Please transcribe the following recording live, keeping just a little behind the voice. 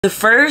The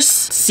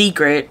first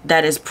secret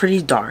that is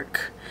pretty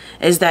dark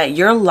is that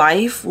your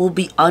life will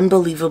be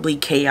unbelievably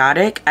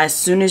chaotic as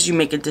soon as you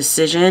make a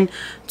decision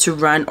to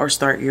run or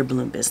start your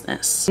balloon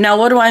business. Now,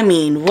 what do I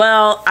mean?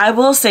 Well, I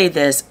will say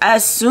this.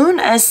 As soon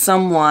as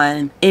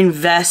someone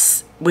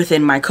invests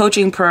within my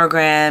coaching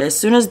program, as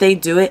soon as they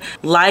do it,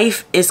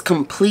 life is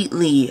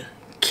completely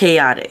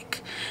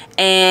chaotic.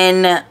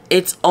 And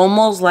it's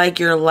almost like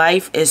your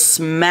life is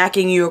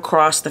smacking you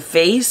across the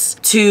face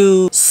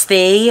to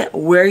stay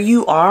where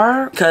you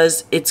are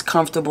because it's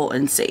comfortable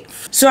and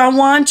safe. So I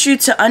want you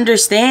to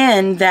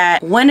understand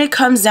that when it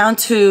comes down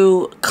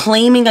to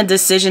claiming a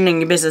decision in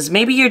your business,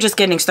 maybe you're just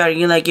getting started.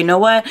 You're like, you know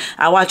what?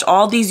 I watch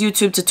all these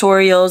YouTube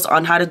tutorials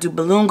on how to do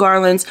balloon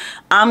garlands.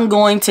 I'm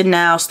going to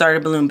now start a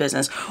balloon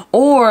business.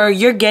 Or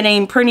you're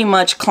getting pretty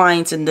much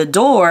clients in the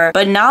door,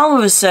 but now all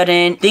of a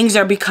sudden things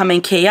are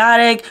becoming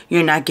chaotic.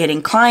 You're not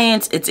getting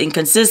clients. It's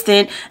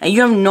inconsistent and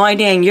you have no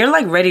idea and you're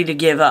like ready to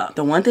give up.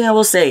 The one thing I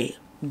will say,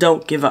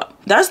 don't give up.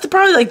 That's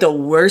probably like the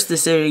worst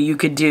decision you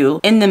could do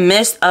in the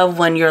midst of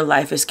when your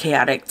life is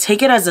chaotic.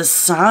 Take it as a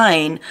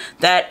sign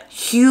that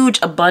huge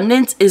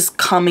abundance is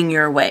coming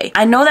your way.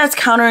 I know that's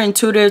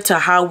counterintuitive to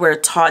how we're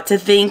taught to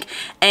think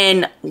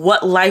and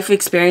what life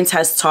experience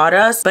has taught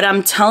us, but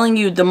I'm telling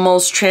you, the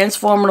most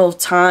transformative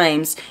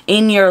times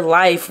in your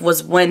life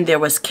was when there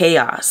was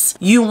chaos.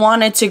 You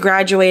wanted to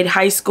graduate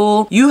high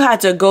school, you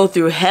had to go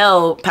through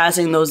hell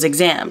passing those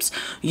exams.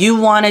 You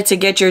wanted to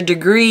get your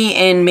degree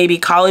in maybe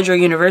college or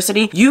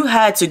university, you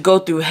had to go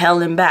through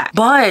hell and back.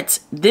 But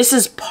this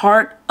is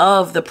part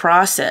of the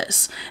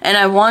process. And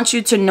I want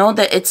you to know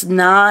that it's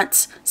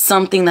not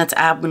something that's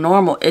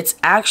abnormal. It's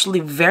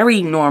actually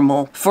very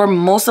normal. For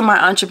most of my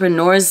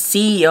entrepreneurs,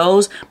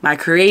 CEOs, my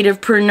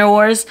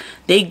creativepreneurs,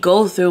 they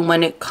go through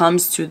when it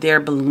comes to their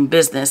balloon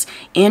business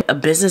and a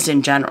business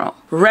in general.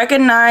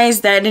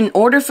 Recognize that in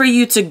order for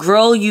you to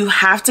grow, you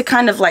have to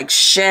kind of like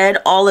shed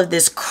all of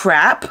this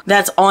crap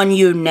that's on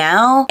you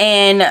now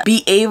and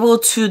be able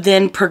to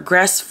then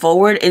progress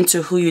forward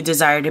into who you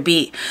desire to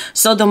be.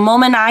 So the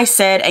moment I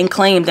said and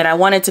claimed that I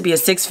wanted to be a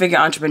six-figure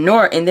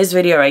entrepreneur in this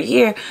video right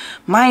here,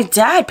 my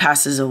dad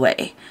passes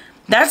away.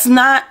 That's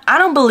not, I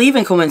don't believe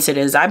in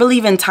coincidence. I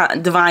believe in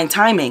divine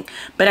timing.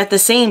 But at the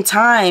same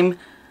time,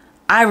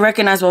 I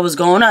recognize what was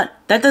going on.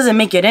 That doesn't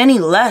make it any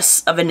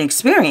less of an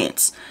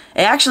experience.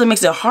 It actually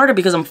makes it harder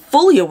because I'm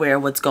fully aware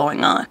of what's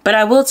going on. But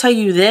I will tell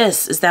you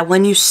this, is that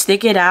when you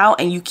stick it out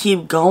and you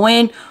keep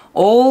going,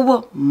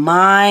 oh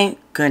my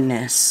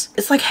goodness,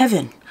 it's like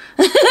heaven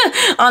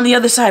on the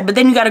other side. But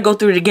then you got to go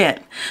through it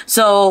again.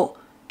 So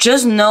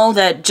just know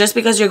that just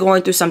because you're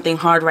going through something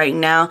hard right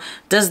now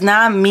does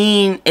not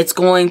mean it's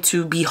going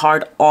to be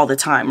hard all the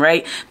time,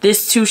 right?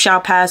 This too shall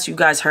pass. You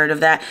guys heard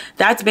of that.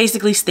 That's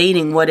basically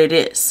stating what it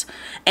is.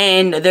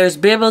 And there's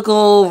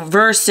biblical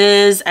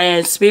verses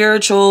and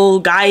spiritual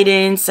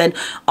guidance and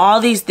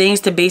all these things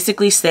to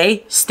basically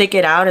say, stick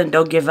it out and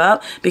don't give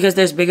up because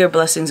there's bigger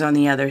blessings on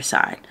the other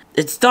side.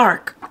 It's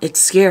dark, it's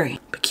scary,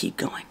 but keep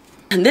going.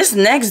 This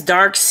next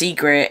dark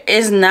secret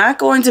is not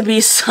going to be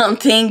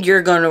something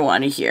you're going to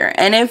want to hear.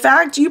 And in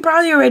fact, you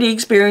probably already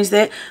experienced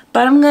it,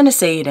 but I'm going to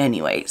say it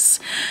anyways.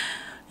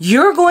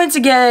 You're going to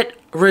get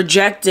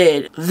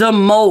rejected the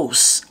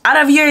most out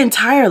of your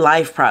entire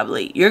life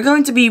probably. You're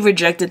going to be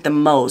rejected the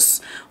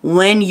most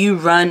when you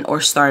run or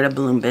start a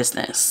balloon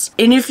business.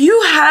 And if you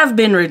have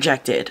been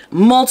rejected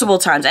multiple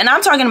times, and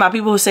I'm talking about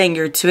people who are saying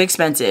you're too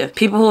expensive,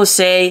 people who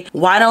say,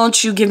 why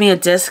don't you give me a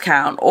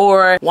discount?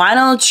 Or why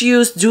don't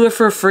you do it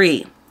for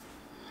free?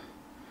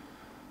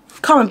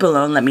 Comment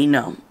below and let me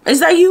know. Is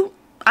that you?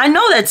 I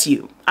know that's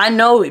you. I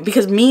know it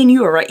because me and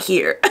you are right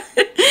here.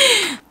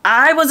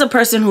 I was a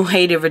person who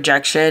hated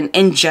rejection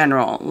in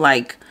general.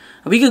 Like,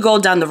 we could go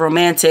down the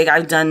romantic.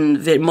 I've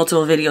done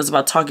multiple videos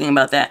about talking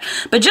about that.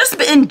 But just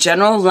in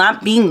general,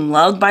 not being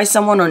loved by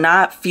someone or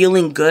not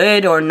feeling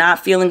good or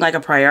not feeling like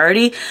a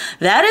priority,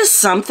 that is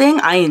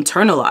something I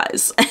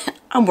internalize.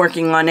 I'm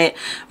working on it.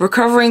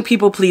 Recovering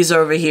people pleaser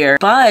over here.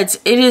 But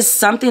it is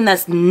something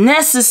that's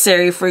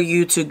necessary for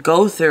you to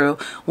go through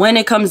when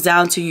it comes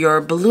down to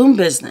your balloon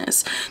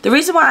business. The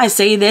reason why I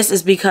say this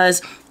is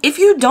because if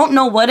you don't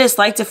know what it's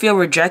like to feel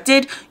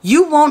rejected,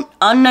 you won't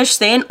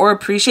understand or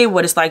appreciate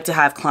what it's like to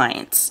have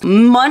clients.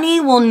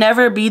 Money will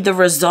never be the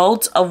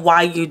result of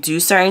why you do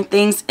certain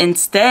things.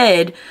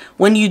 Instead,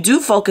 when you do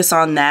focus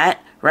on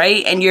that,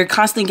 right, and you're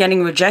constantly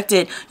getting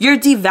rejected, you're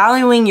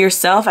devaluing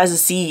yourself as a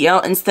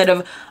CEO instead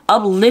of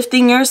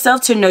uplifting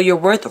yourself to know your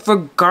worth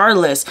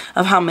regardless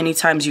of how many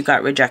times you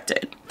got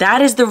rejected.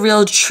 That is the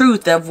real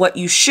truth of what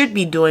you should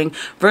be doing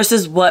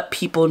versus what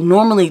people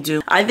normally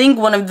do. I think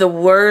one of the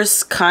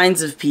worst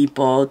kinds of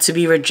people to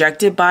be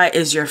rejected by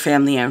is your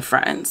family and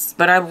friends.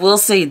 But I will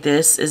say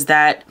this, is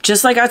that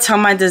just like I tell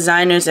my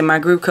designers in my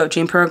group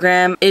coaching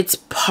program, it's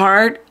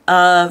part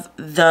of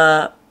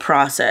the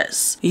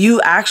process.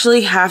 You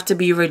actually have to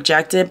be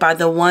rejected by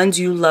the ones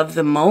you love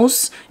the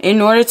most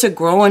in order to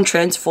grow and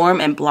transform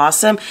and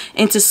blossom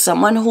into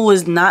someone who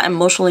is not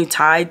emotionally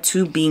tied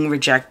to being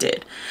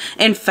rejected.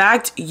 In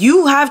fact,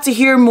 you have to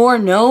hear more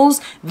no's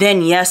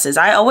than yeses.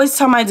 I always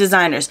tell my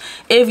designers,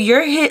 if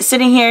you're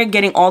sitting here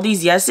getting all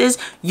these yeses,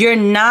 you're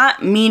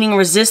not meeting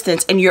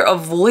resistance and you're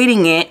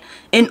avoiding it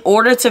in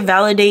order to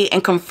validate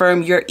and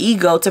confirm your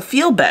ego to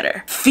feel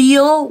better.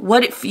 Feel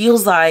what it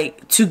feels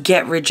like to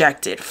get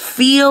rejected.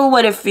 Feel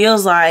what it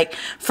feels like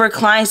for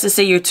clients to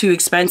say you're too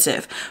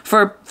expensive.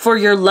 For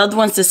your loved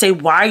ones to say,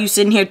 why are you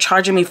sitting here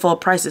charging me full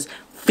prices?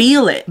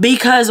 Feel it.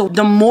 Because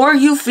the more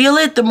you feel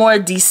it, the more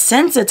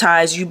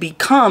desensitized you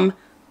become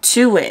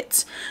to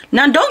it.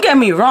 Now, don't get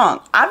me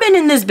wrong. I've been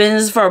in this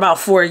business for about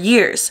 4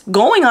 years,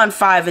 going on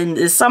 5 in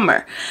this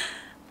summer.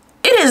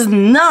 It is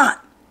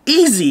not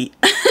easy.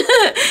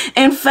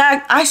 In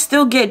fact, I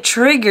still get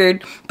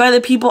triggered by the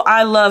people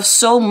I love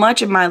so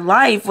much in my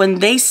life when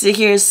they sit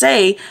here and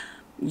say,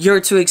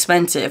 you're too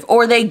expensive,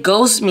 or they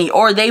ghost me,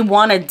 or they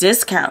want a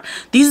discount.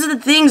 These are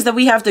the things that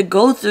we have to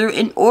go through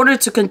in order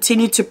to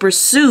continue to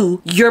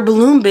pursue your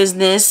balloon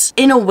business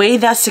in a way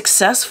that's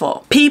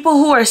successful. People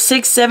who are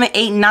 6, 7,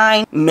 8,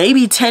 9,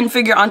 maybe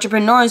 10-figure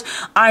entrepreneurs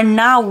are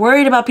not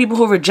worried about people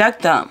who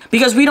reject them,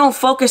 because we don't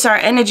focus our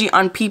energy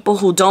on people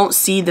who don't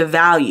see the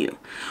value.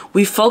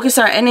 We focus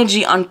our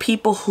energy on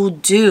people who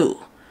do.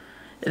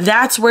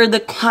 That's where the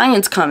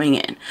client's coming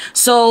in.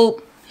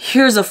 So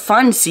here's a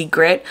fun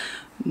secret.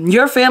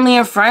 Your family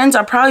and friends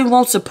probably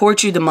won't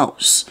support you the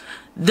most.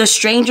 The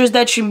strangers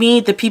that you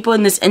meet, the people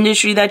in this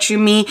industry that you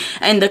meet,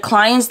 and the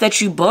clients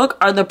that you book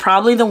are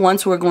probably the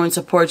ones who are going to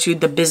support you,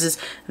 the business,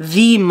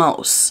 the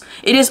most.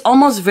 It is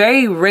almost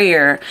very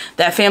rare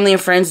that family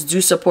and friends do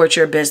support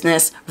your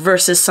business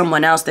versus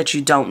someone else that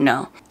you don't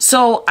know.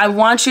 So I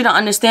want you to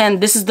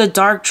understand this is the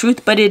dark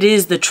truth, but it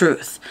is the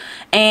truth.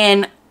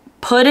 And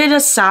put it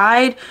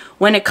aside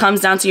when it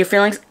comes down to your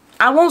feelings.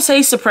 I won't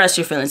say suppress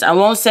your feelings. I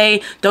won't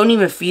say don't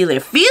even feel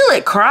it. Feel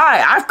it,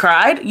 cry. I've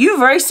cried. You've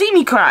already seen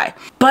me cry.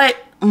 But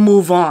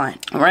move on,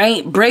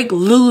 right? Break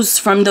loose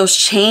from those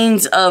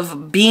chains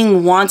of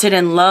being wanted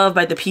and loved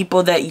by the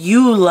people that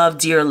you love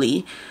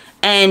dearly,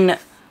 and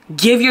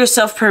give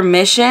yourself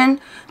permission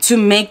to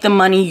make the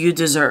money you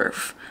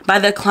deserve by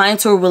the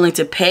clients who are willing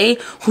to pay,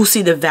 who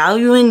see the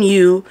value in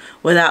you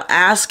without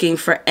asking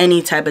for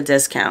any type of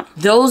discount.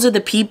 Those are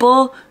the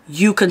people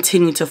you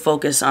continue to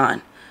focus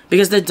on.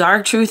 Because the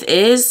dark truth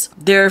is,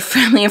 there are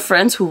family and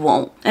friends who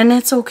won't. And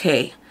it's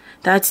okay.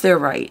 That's their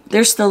right.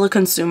 They're still a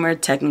consumer,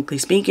 technically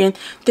speaking.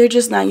 They're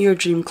just not your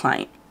dream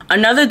client.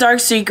 Another dark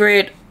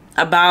secret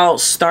about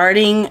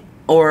starting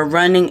or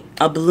running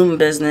a balloon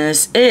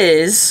business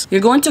is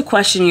you're going to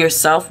question your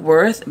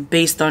self-worth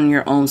based on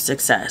your own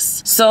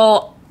success.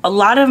 So a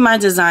lot of my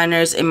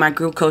designers in my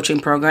group coaching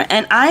program,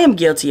 and I am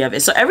guilty of it.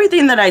 So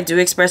everything that I do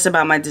express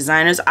about my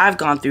designers, I've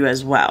gone through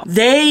as well.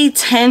 They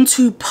tend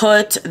to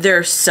put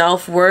their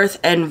self-worth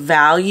and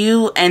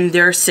value and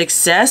their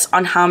success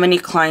on how many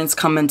clients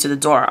come into the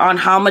door, on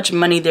how much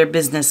money their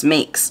business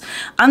makes.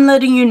 I'm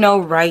letting you know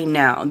right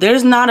now,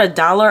 there's not a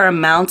dollar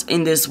amount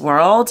in this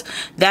world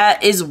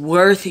that is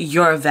worth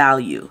your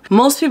value.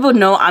 Most people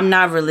know I'm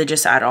not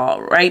religious at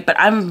all, right? But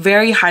I'm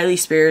very highly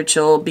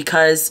spiritual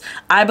because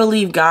I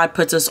believe God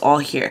puts us all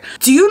here.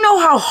 Do you know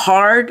how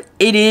hard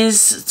it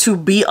is to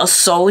be a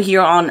soul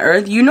here on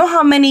earth? You know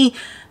how many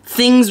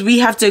things we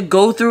have to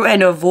go through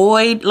and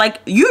avoid?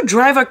 Like, you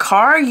drive a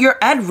car, you're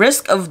at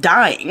risk of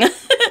dying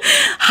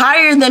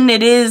higher than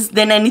it is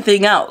than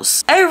anything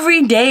else.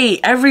 Every day,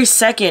 every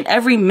second,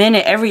 every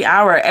minute, every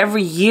hour,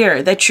 every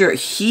year that you're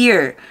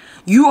here,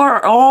 you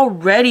are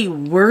already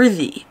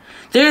worthy.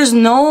 There's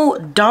no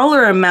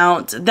dollar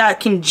amount that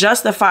can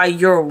justify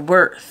your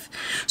worth.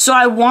 So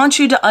I want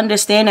you to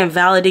understand and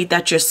validate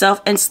that yourself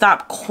and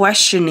stop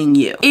questioning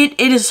you. It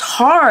is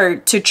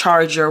hard to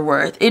charge your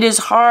worth. It is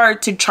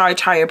hard to charge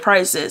higher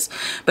prices,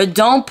 but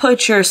don't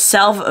put your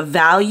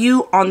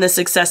self-value on the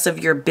success of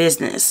your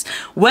business.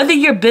 Whether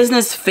your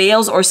business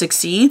fails or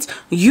succeeds,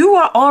 you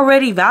are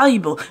already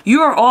valuable. You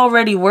are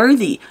already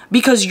worthy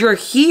because you're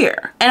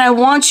here. And I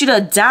want you to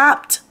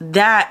adopt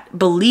that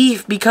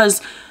belief,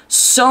 because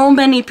so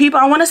many people,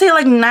 I want to say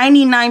like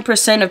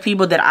 99% of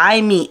people that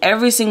I meet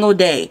every single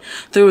day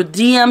through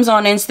DMs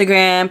on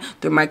Instagram,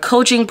 through my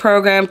coaching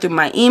program, through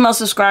my email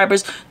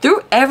subscribers, through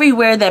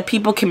everywhere that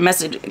people can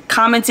message,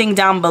 commenting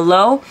down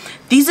below.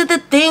 These are the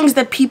things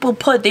that people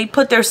put. They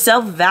put their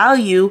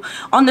self-value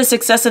on the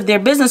success of their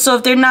business. So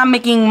if they're not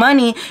making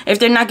money, if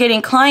they're not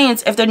getting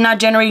clients, if they're not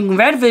generating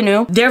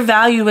revenue, their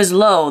value is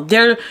low.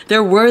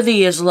 Their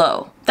worthy is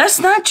low. That's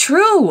not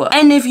true.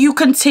 And if you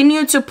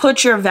continue to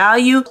put your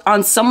value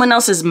on someone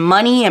else's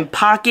money and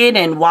pocket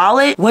and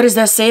wallet, what does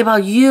that say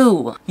about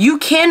you? You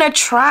can't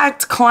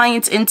attract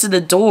clients into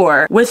the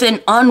door with an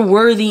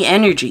unworthy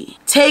energy.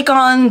 Take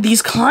on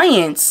these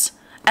clients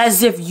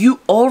as if you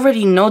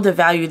already know the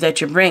value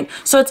that you bring.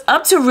 So it's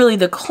up to really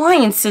the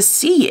clients to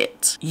see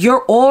it.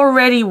 You're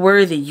already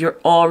worthy. You're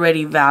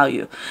already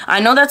valued. I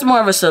know that's more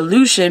of a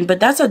solution, but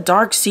that's a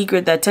dark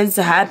secret that tends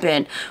to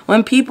happen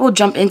when people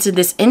jump into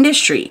this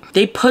industry.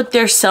 They put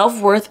their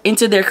self-worth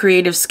into their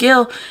creative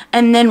skill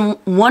and then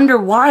wonder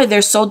why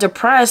they're so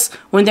depressed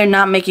when they're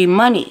not making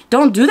money.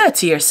 Don't do that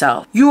to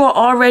yourself. You are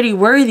already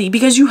worthy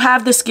because you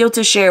have the skill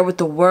to share with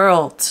the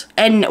world.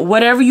 And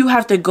whatever you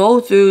have to go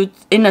through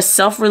in a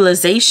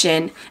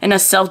self-realization, in a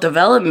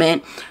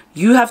self-development,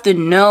 you have to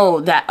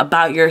know that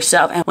about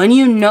yourself. And when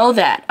you know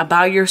that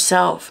about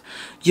yourself,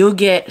 you'll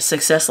get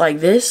success like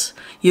this,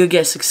 you'll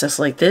get success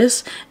like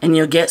this, and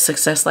you'll get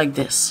success like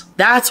this.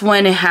 That's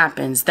when it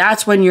happens.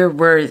 That's when you're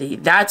worthy.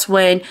 That's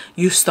when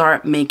you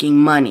start making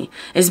money.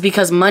 It's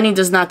because money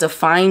does not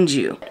define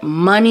you.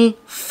 Money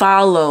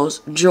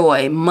follows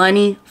joy.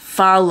 Money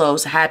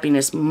follows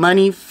happiness.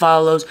 Money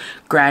follows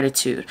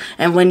gratitude.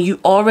 And when you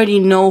already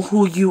know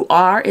who you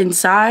are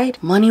inside,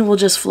 money will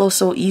just flow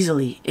so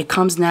easily. It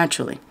comes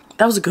naturally.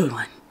 That was a good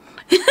one.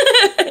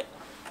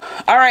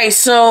 All right,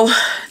 so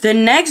the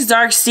next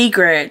dark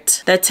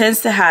secret that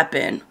tends to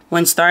happen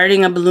when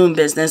starting a balloon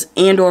business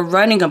and or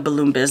running a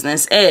balloon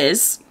business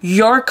is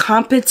your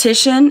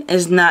competition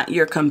is not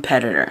your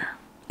competitor.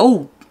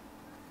 Oh,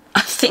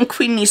 I think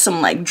we need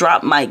some like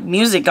drop mic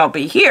music over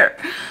here.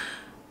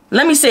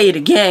 Let me say it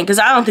again because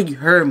I don't think you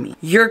heard me.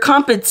 Your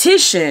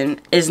competition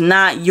is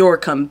not your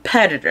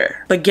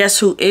competitor. But guess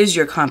who is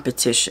your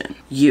competition?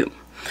 You.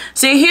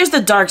 See, here's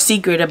the dark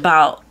secret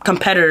about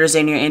competitors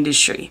in your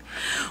industry.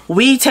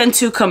 We tend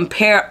to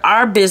compare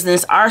our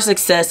business, our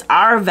success,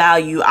 our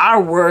value,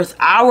 our worth,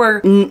 our,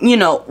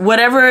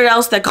 whatever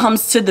else that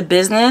comes to the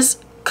business,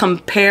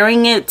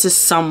 comparing it to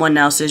someone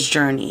else's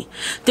journey.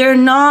 They're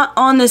not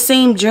on the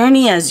same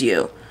journey as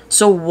you.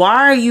 So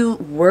why are you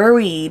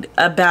worried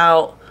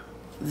about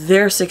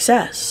their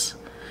success?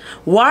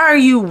 Why are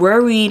you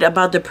worried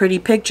about the pretty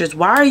pictures?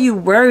 Why are you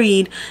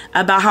worried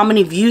about how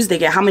many views they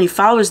get, how many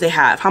followers they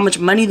have, how much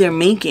money they're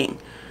making?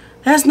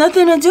 That has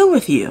nothing to do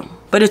with you.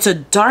 But it's a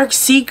dark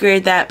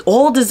secret that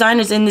all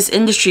designers in this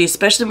industry,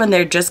 especially when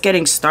they're just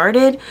getting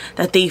started,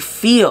 that they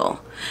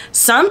feel.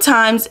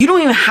 Sometimes you don't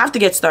even have to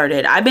get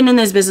started. I've been in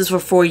this business for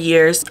 4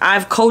 years.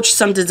 I've coached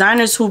some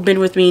designers who've been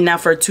with me now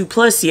for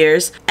 2+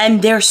 years,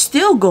 and they're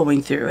still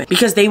going through it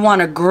because they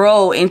want to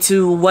grow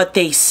into what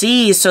they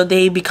see, so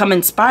they become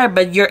inspired.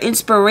 But your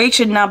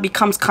inspiration now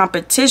becomes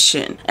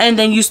competition, and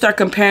then you start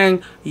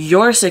comparing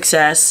your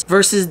success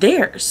versus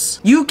theirs.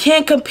 You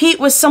can't compete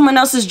with someone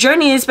else's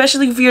journey,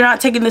 especially if you're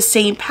not taking the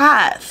same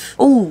path.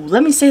 Oh,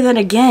 let me say that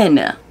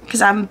again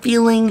because I'm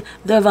feeling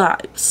the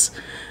vibes.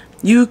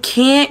 You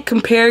can't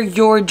compare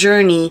your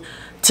journey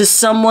to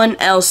someone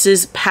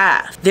else's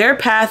path. Their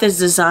path is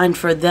designed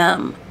for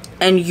them,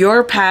 and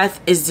your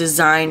path is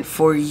designed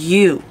for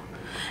you.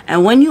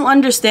 And when you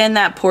understand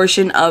that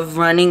portion of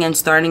running and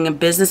starting a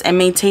business and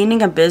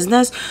maintaining a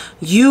business,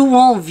 you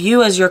won't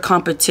view as your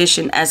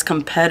competition as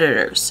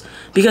competitors,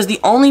 because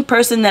the only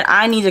person that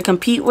I need to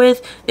compete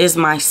with is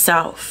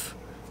myself.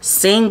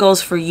 Same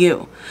goes for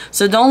you.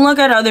 So don't look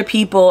at other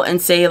people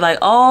and say like,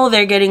 oh,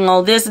 they're getting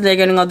all this and they're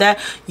getting all that.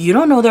 You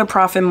don't know their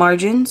profit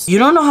margins. You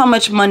don't know how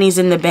much money's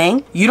in the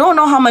bank. You don't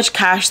know how much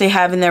cash they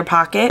have in their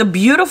pocket. The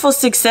beautiful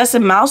success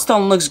and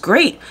milestone looks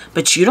great,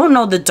 but you don't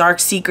know the dark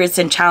secrets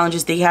and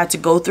challenges they had to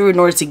go through in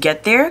order to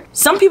get there.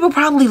 Some people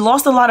probably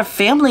lost a lot of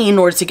family in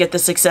order to get the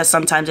success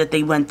sometimes that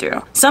they went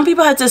through. Some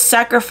people had to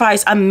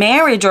sacrifice a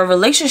marriage or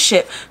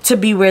relationship to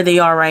be where they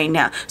are right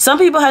now. Some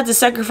people had to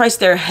sacrifice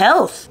their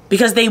health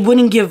because they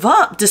wouldn't give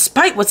up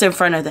despite what's in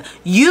front of them.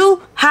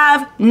 You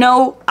have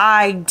no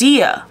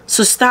idea.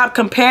 So stop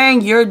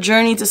comparing your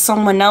journey to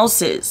someone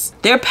else's.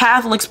 Their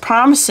path looks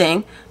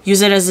promising.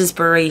 Use it as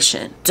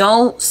inspiration.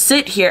 Don't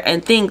sit here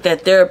and think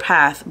that their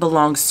path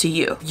belongs to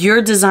you.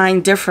 You're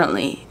designed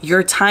differently.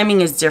 Your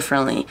timing is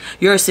differently.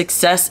 Your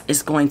success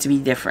is going to be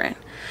different.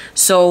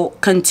 So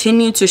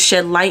continue to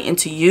shed light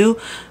into you.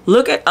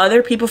 Look at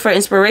other people for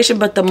inspiration,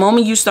 but the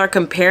moment you start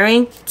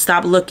comparing,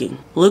 stop looking.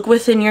 Look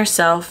within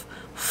yourself.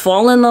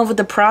 Fall in love with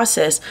the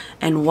process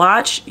and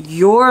watch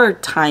your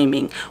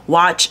timing.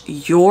 Watch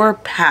your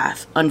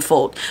path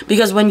unfold.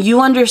 Because when you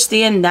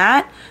understand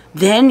that,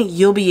 then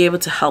you'll be able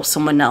to help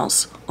someone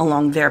else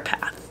along their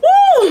path.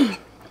 Woo!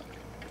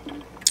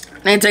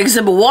 And take a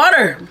sip of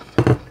water.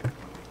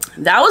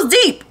 That was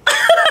deep.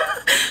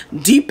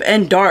 Deep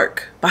and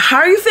dark. But how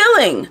are you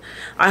feeling?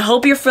 I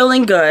hope you're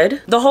feeling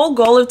good. The whole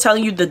goal of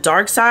telling you the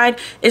dark side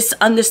is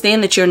to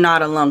understand that you're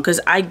not alone, because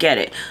I get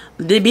it.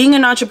 Being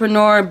an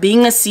entrepreneur,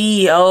 being a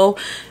CEO,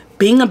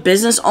 being a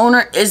business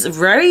owner is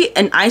very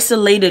an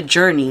isolated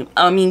journey.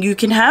 I mean, you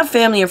can have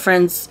family and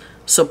friends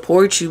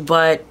support you.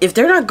 But if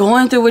they're not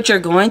going through what you're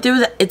going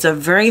through, it's a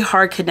very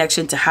hard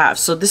connection to have.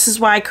 So this is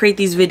why I create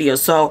these videos.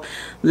 So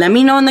let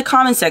me know in the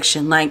comment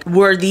section, like,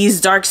 were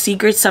these dark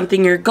secrets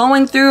something you're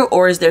going through,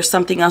 or is there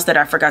something else that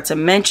I forgot to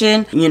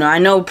mention? You know, I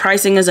know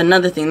pricing is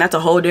another thing. That's a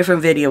whole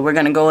different video we're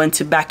gonna go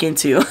back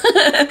into.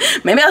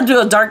 Maybe I'll do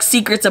a dark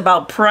secrets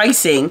about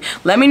pricing.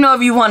 Let me know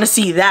if you want to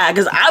see that,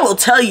 because I will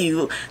tell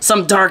you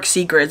some dark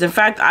secrets. In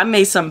fact, I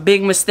made some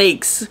big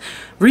mistakes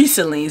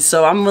recently,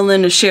 so I'm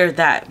willing to share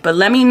that. But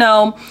let me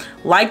know.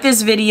 Like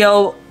this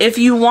video if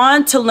you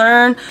want to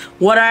learn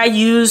what I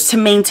use to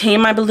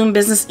maintain my balloon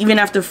business even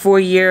after 4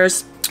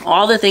 years.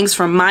 All the things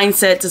from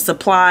mindset to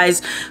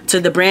supplies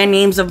to the brand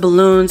names of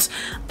balloons,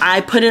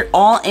 I put it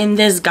all in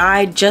this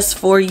guide just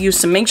for you.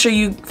 So make sure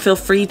you feel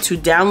free to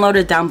download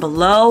it down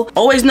below.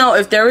 Always know,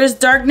 if there is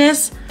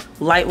darkness,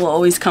 light will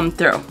always come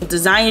through.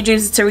 Design your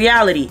dreams into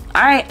reality.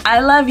 All right, I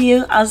love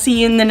you. I'll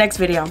see you in the next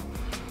video.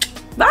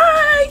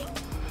 Bye.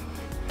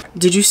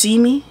 Did you see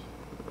me?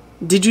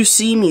 Did you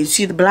see me? You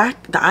see the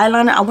black, the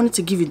eyeliner? I wanted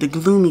to give you the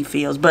gloomy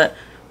feels, but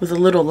with a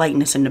little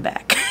lightness in the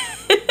back.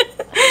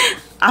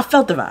 I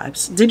felt the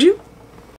vibes. Did you?